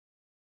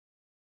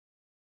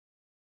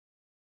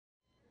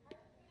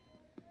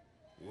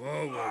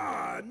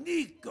Ah,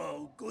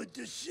 Nico, good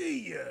to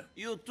see you.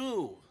 You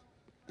too.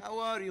 How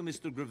are you,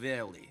 Mr.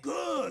 Gravelli?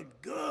 Good,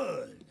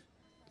 good.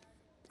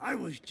 I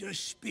was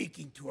just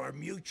speaking to our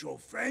mutual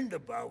friend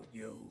about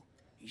you.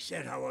 He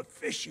said how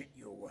efficient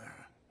you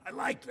were. I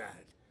like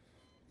that.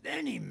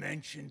 Then he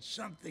mentioned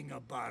something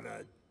about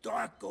a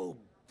Darko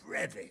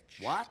Brevic.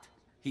 What?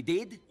 He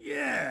did?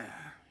 Yeah,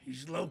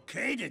 he's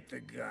located the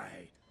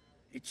guy.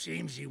 It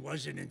seems he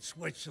wasn't in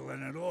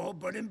Switzerland at all,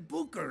 but in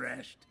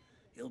Bucharest.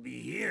 He'll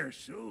be here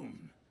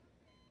soon.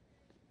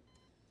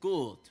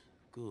 Good,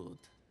 good.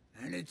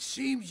 And it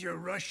seems your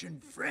Russian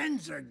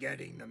friends are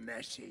getting the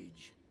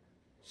message.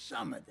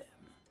 Some of them.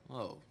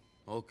 Oh,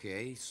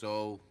 okay,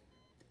 so...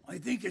 I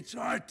think it's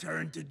our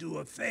turn to do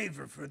a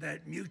favor for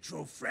that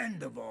mutual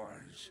friend of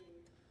ours.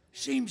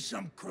 Seems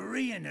some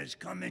Korean has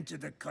come into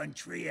the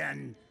country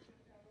and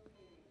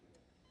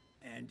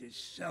is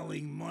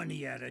selling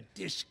money at a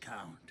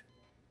discount.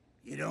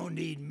 You don't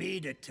need me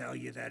to tell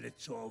you that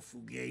it's all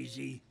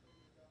fugazi.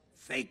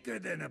 Faker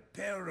than a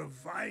pair of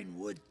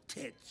Vinewood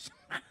tits.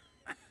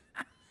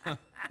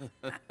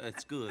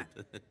 That's good.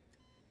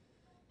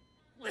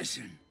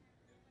 Listen,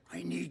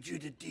 I need you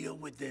to deal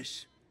with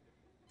this.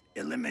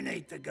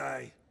 Eliminate the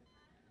guy.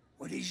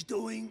 What he's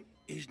doing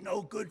is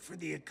no good for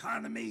the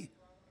economy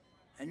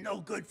and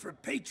no good for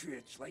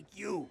patriots like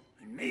you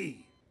and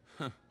me.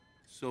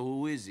 So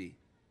who is he?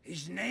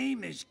 His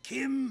name is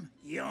Kim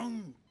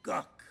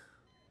Young-guk.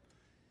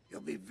 He'll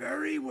be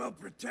very well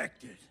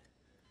protected.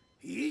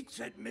 He eats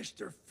at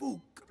Mr.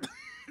 Fook.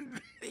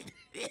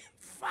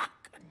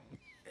 Fuck.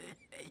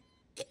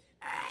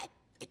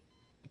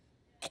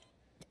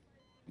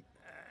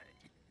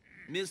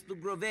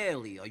 Mr.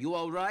 Gravelli, are you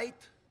all right?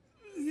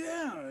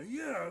 Yeah.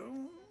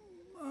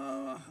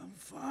 I'm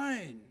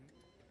fine.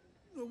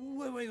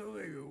 Wait.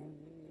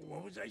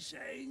 What was I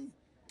saying?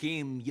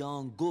 Kim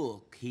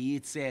Young-guk, he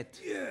eats at...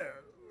 Yeah,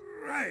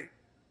 right.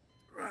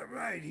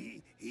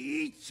 He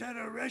eats at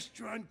a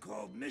restaurant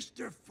called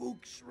Mr.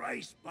 Fook's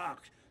Rice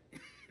Box.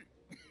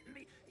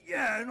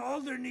 Yeah, in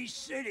Alderney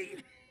City.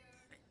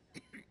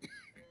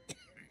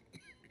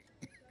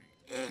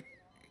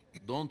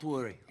 Don't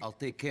worry, I'll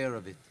take care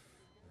of it.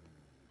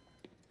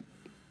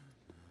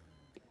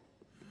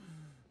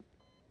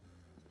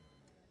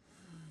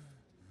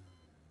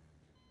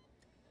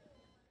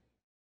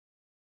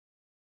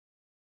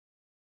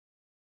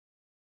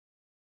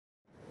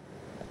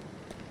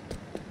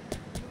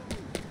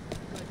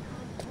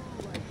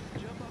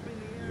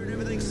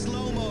 Everything's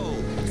slow-mo.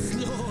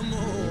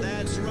 Slow-mo.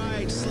 That's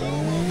right,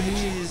 slow-mo,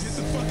 bitches. Get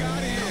the fuck out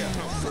of here.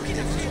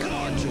 Come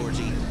on,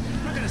 Georgie.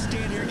 I'm not gonna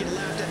stand here and get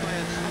laughed at by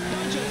a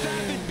bunch of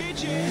vapid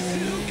bitches.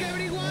 Look,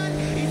 everyone,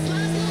 it's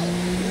Laszlo.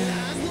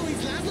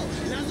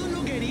 Laszlo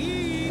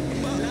Noguerin.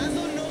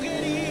 Laszlo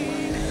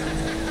Noguerin.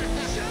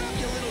 Shut up,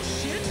 you little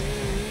shit.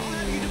 I'll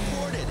have you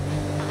deported.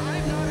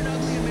 I'm not an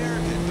ugly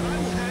American, but I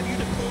will have you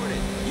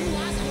deported. You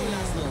asshole,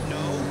 Laszlo.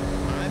 No,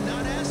 I'm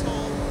not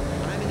asshole.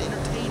 I'm an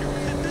entertainer.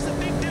 There's a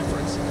big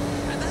difference.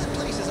 And that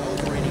place is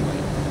over anyway.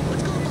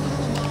 Let's go to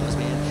Bahama Mamas,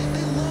 man.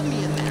 They love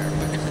me in there.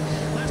 But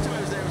last time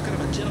I was there, it was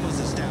kind of a gentleman's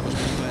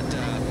establishment. But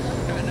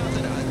not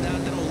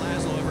that old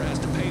Laszlo ever has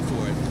to pay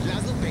for it.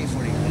 Laszlo pay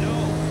for it? No.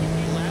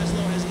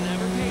 Laszlo has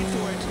never paid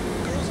for it.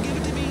 Girls give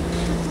it to me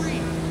for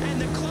free.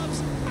 And the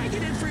clubs, I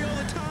get in free all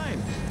the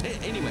time.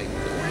 Anyway,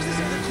 where's this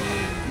other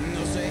club?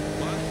 No say.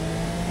 What?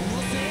 No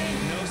say.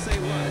 No say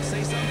what?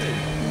 Say something.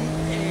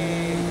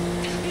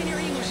 Man, your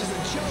English is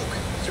a joke.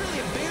 It's really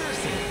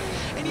embarrassing.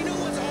 And you know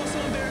what's also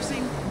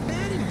embarrassing?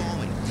 Bad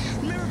embalming.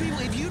 Remember, people,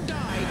 if you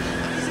die,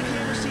 Isaac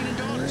Hammerstein and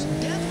daughters,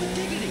 death with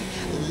dignity,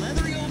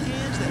 leathery old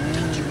hands that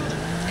touch your mother,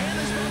 and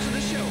they sponsor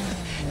the show.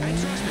 And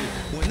trust me,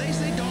 when they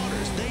say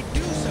daughters, they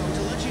do so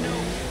to let you know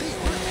they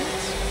aren't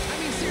pets. I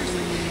mean,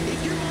 seriously, if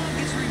your mom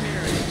gets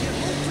remarried, you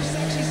hope for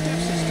sexy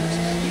stepsisters,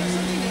 you know,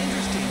 something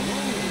interesting,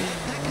 lonely,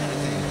 that kind of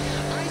thing.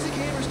 Isaac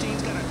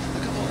Hammerstein's got a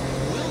couple of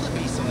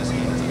wildebeests on his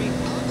hands. I mean,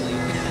 ugly.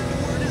 The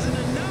word isn't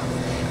enough.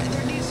 And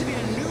there needs to be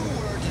a new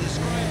word to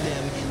describe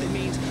them that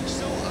means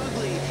so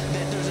ugly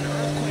that there's an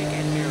earthquake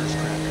and mirrors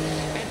crack.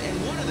 And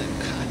one of them,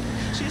 God,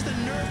 she has the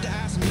nerve to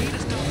ask me to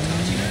stop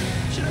touching her?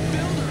 Should have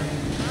billed her,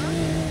 huh?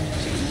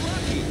 She was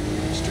lucky.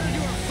 She's trying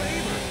to do her a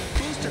favor,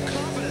 boost her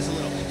confidence a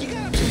little. You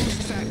gotta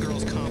boost fat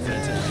girls'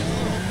 confidence a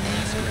little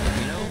ass grab,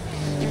 you know?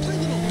 You play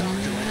little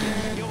doctor like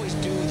you always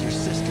do with your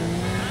sister,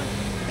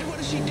 huh? And what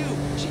does she do?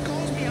 She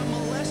calls me a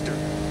molester.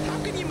 How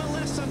can you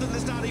molest something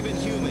that's not even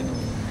human?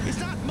 It's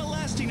not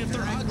molesting if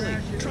they're ugly.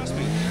 Trust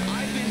me,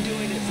 I've been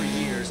doing it for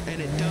years,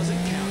 and it doesn't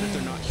count if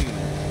they're not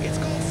human. It's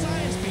called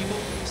science, people.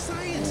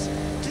 Science.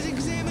 It's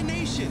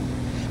examination.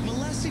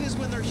 Molesting is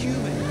when they're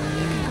human.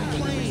 They can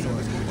complain,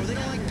 or they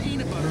don't like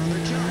peanut butter on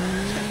their junk.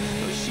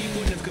 Those sheep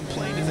wouldn't have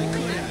complained if they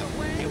could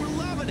have. They were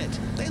loving it.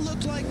 They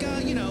looked like,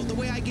 you know, the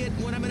way I get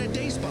when I'm in a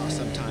day spa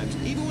sometimes.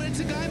 Even when it's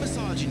a guy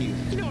massaging you.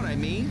 You know what I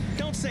mean?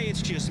 Don't say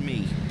it's just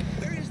me.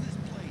 Where is this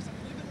place?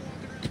 We've been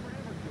walking around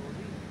forever,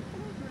 Georgie.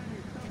 We're around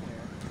here somewhere.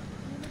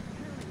 Well, let's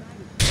turn it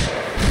 90 degrees.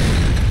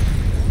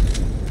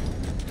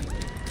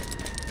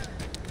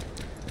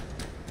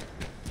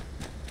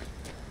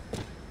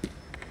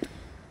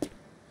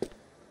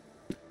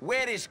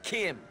 is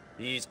Kim?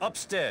 He's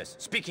upstairs,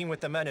 speaking with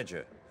the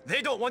manager.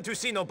 They don't want to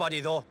see nobody,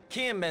 though.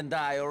 Kim and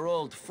I are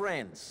old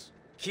friends.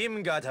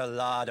 Kim got a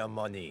lot of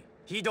money.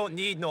 He don't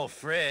need no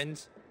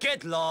friends.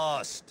 Get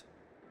lost!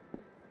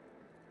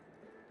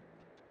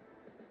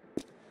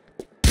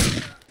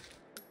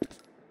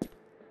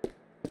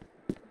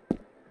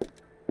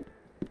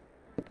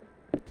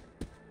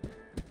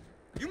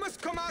 You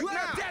must come out You now!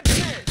 have that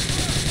man!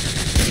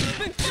 It's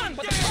been fun,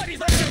 but the party's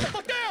not here!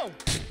 Fuck down!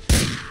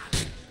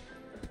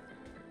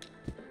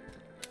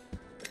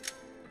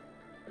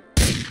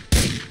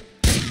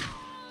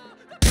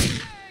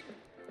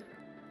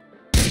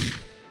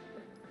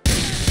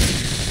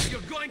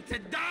 You're going to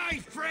die,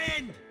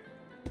 friend!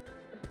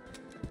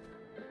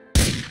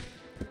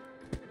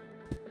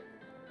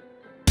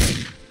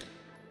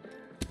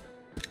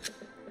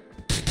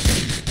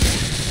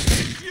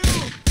 It's you!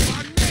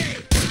 On me!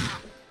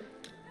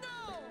 No!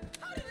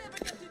 How did it ever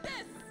get to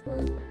this?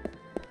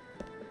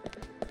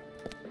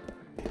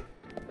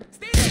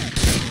 Stay there!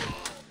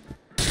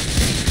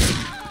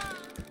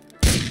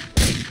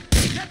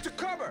 Get to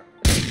cover!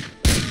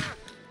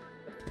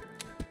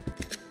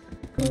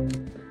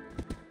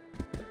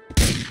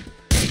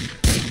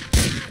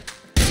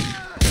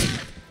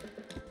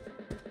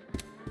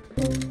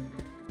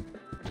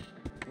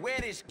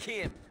 Where is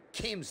Kim?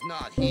 Kim's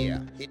not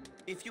here.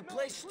 If you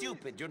play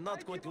stupid, you're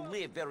not going to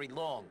live very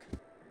long.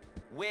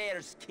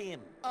 Where's Kim?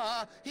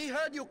 He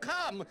heard you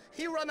come.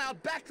 He run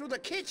out back through the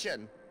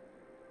kitchen.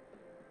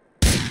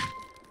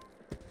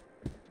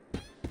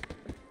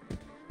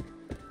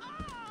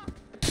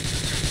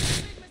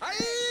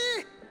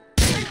 Aye!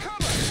 Take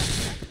cover!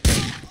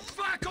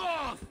 Fuck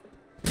off!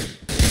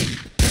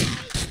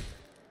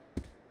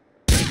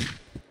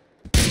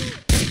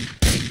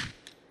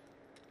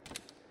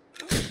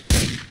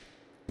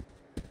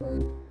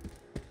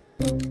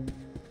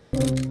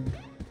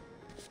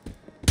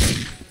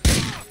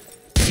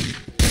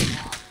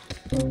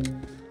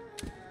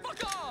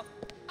 Fuck off!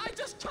 I'm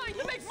just trying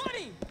to make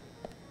money!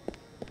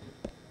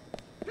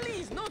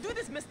 Please, don't do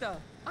this, mister.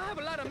 I have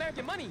a lot of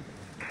American money.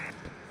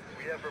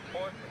 We have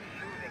reports of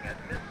shooting at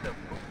Mr.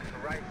 Book's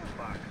rice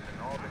box in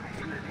Albany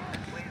City.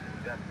 Please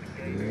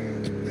investigate.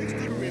 Thanks to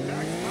the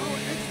relaxed power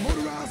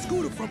ex-motorized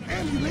scooter from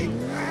Ambulate,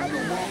 I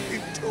haven't walked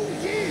in 2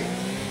 years,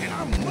 and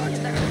I'm much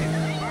happier.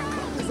 My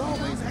cup is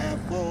always half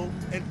full,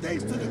 and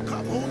thanks to the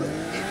cup holder,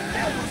 it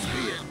never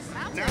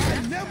spills. Now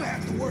I never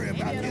have to worry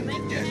about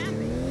indigestion.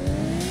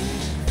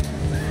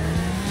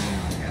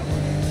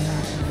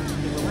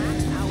 The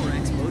Relax Power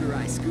X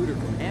motorized scooter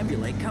from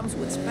Ambulate comes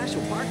with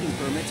special parking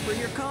permits for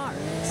your car.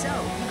 So,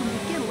 you can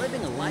begin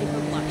living a life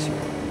of luxury.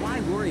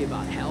 Why worry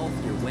about health,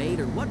 your weight,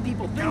 or what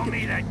people think Tell of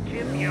me you? that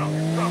Kim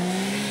Young-Suk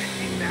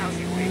isn't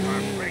evaluating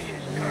our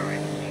precious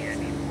currency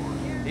anymore.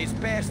 He's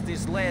past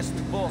his last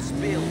false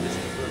bill,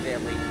 Mr.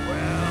 Gravelli.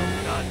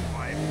 Well done,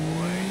 my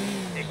boy.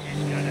 This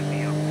is gonna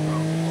be a